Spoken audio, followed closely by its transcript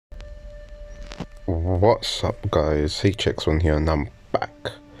What's up guys, HX1 here and I'm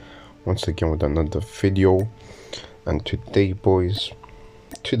back once again with another video. And today boys,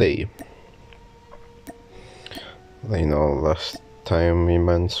 you know, last time a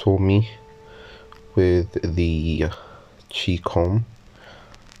man saw me with the Chicom,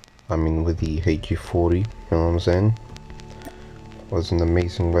 with the HG40, you know what I'm saying, was an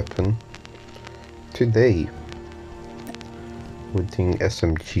amazing weapon. Today we're doing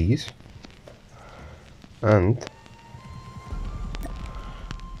SMGs. And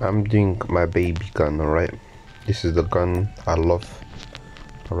I'm doing my baby gun, alright? This is the gun I love,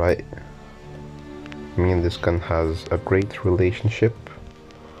 alright? Me and this gun has a great relationship,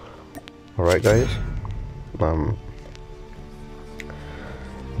 alright guys?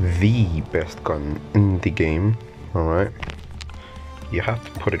 The best gun in the game, alright? You have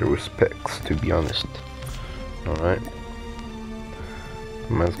to put it in respects, to be honest, alright?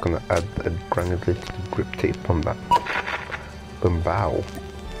 Man's gonna add a granulated grip tape on that. Boom bow.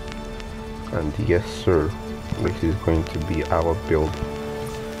 And yes sir, this is going to be our build.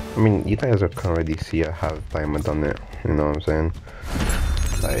 You guys can already see I have diamond on it, you know what I'm saying?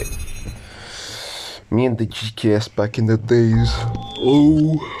 Like, me and the GKS back in the days,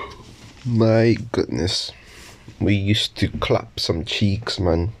 oh my goodness. We used to clap some cheeks,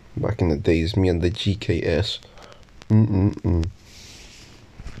 man, back in the days, me and the GKS.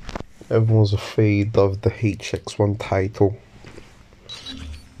 Everyone was afraid of the HX1 title. You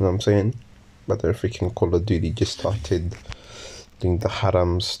know what I'm saying? But their freaking Call of Duty just started doing the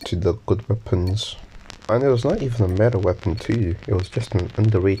harams to the good weapons. And it was not even a meta weapon too. It was just an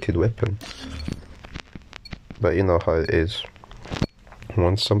underrated weapon. But you know how it is.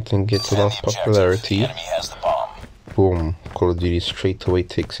 Once something gets a lot of popularity, boom, Call of Duty straight away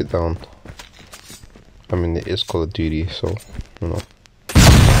takes it down. It is Call of Duty, so, you know.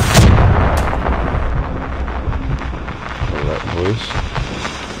 Boys.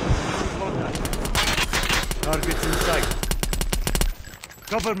 Targets in sight.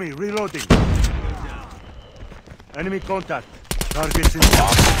 Cover me, reloading. Enemy contact. Targets in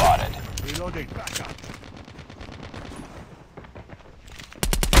sight. Spotted. Reloading. Back up.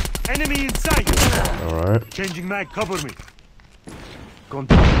 Enemy in sight. Alright. Changing mag, cover me.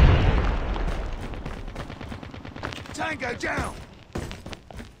 Contact. Tango down.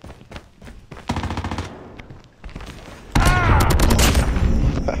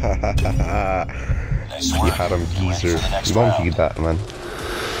 You had him, geezer. Don't do that, man.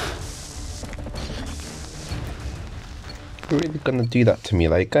 You're really gonna do that to me?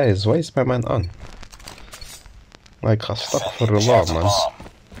 Like, guys, why is my man on? Like, I stuck for a lot, man.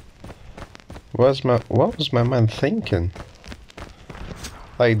 What was my man thinking?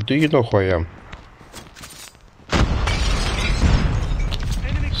 Like, do you know who I am?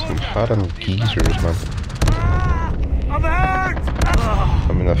 Some harem geezers, man.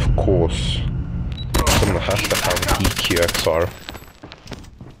 Of course, someone has to have EQXR.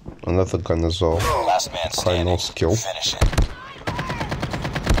 Another gun as well. Quite no skill.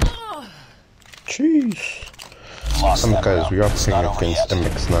 Jeez. Guys, we are playing against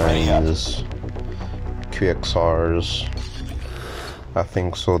MX9s, QXRs. I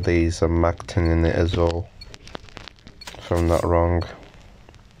think so. There's a Mac 10 in it as well, if I'm not wrong.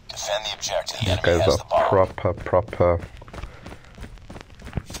 These guys are proper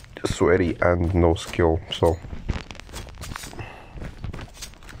sweaty and no skill, so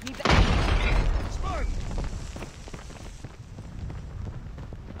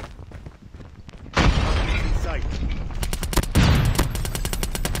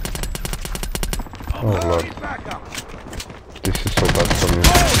oh lord, this is so bad for me.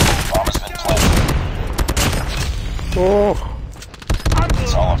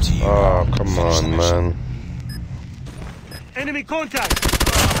 Oh come on, man. Enemy contact.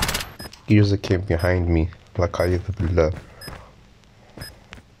 User came behind me, like I either below.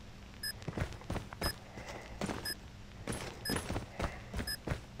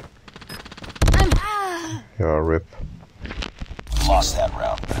 Yeah, rip. Lost that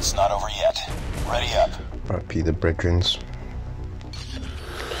round, but it's not over yet. Ready up. RP the brethrens.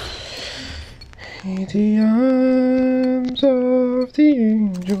 In the arms of the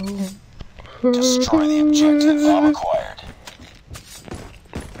angel. Destroy the objective. Bomb acquired.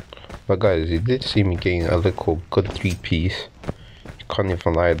 But guys, you did see me getting a little good 3-piece. You can't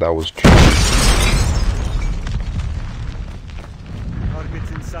even lie, that was true.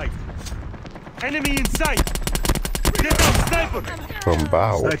 Targets in sight. Enemy in sight. Get down, sniper. From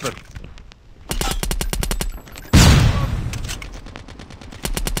bow. Sniper.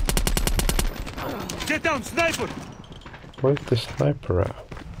 Get down, sniper. Where's the sniper at?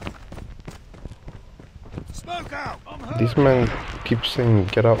 Smoke out. I'm hurt. These men keep saying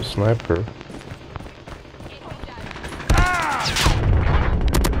get out sniper.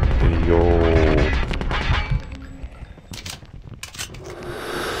 Yo.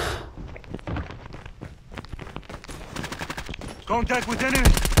 Contact with enemy.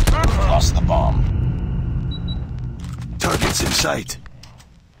 Lost the bomb. Targets in sight.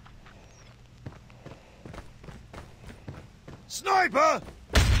 Sniper!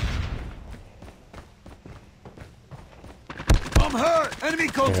 I'm hurt. Enemy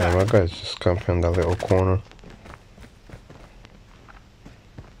Yeah, contact. my guy's just camping in that little corner.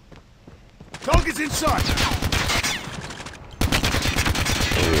 Targets in sight.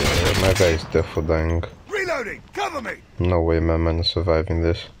 Yeah, my guy's dead for dying. Reloading. Cover me. No way my man is surviving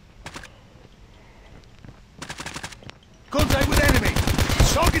this. Contact with enemy.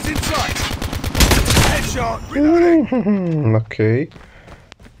 Targets in sight. Headshot. Reloading. Okay.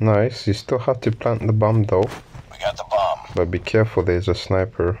 Nice. You still have to plant the bomb though. We got the bomb. But be careful, there's a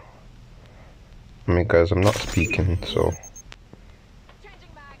sniper. I mean guys, I'm not speaking, so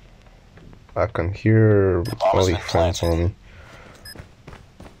I can hear all your friends on me.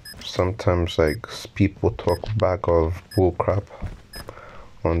 Sometimes like people talk back of bullcrap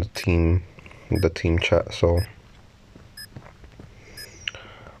on the team chat, so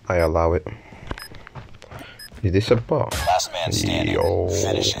I allow it. Is this a bot? Last man standing. Yo.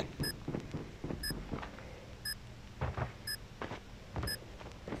 Finish it.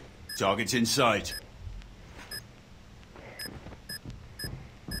 Targets in sight.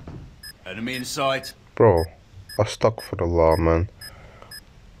 Enemy in sight. Bro, I stuck for the law, man.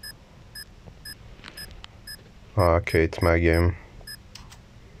 Okay, it's my game.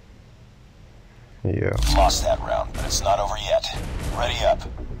 Yeah. Lost that round, but it's not over yet. Ready up.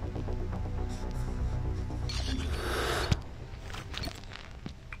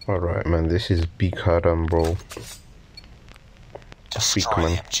 Alright, man, this is big Haram, bro. Destroy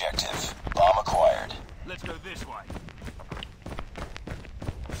man. the objective. Bomb acquired. Let's go this way.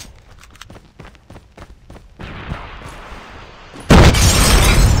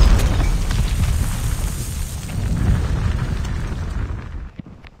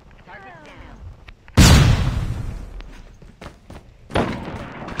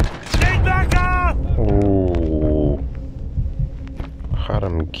 Stay back up! Oh,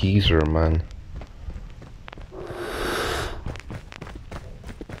 Haram geezer, man.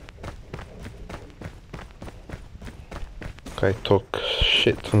 Guy took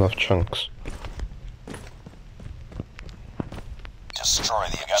shit ton of chunks. Destroy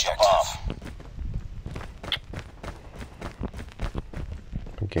the objective.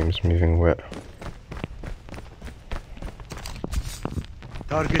 The game's moving wet.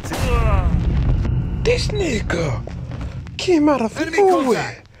 Targets. This nigga came out of Enemy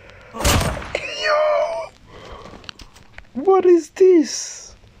nowhere. Yo, what is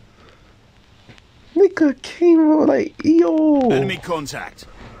this? Nigga came out like, yo. Enemy contact.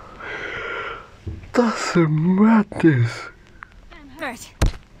 That's a madness. Hurt.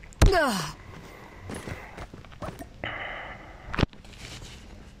 Ugh.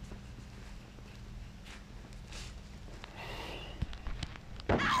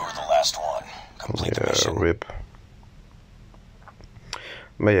 You're the last one. Complete the Yeah, mission. rip.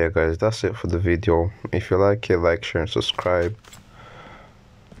 But yeah, guys, that's it for the video. If you like it, like, share, and subscribe.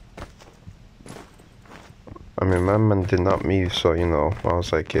 I mean, my man did not move, so you know, I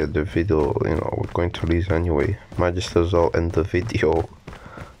was like, yeah, the video, you know, we're going to lose anyway. Might just as well end the video.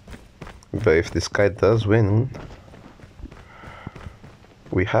 But if this guy does win,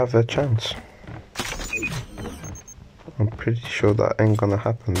 we have a chance. I'm pretty sure that ain't gonna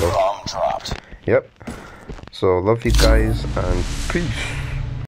happen though. Bomb dropped. Yep. So love you guys and peace.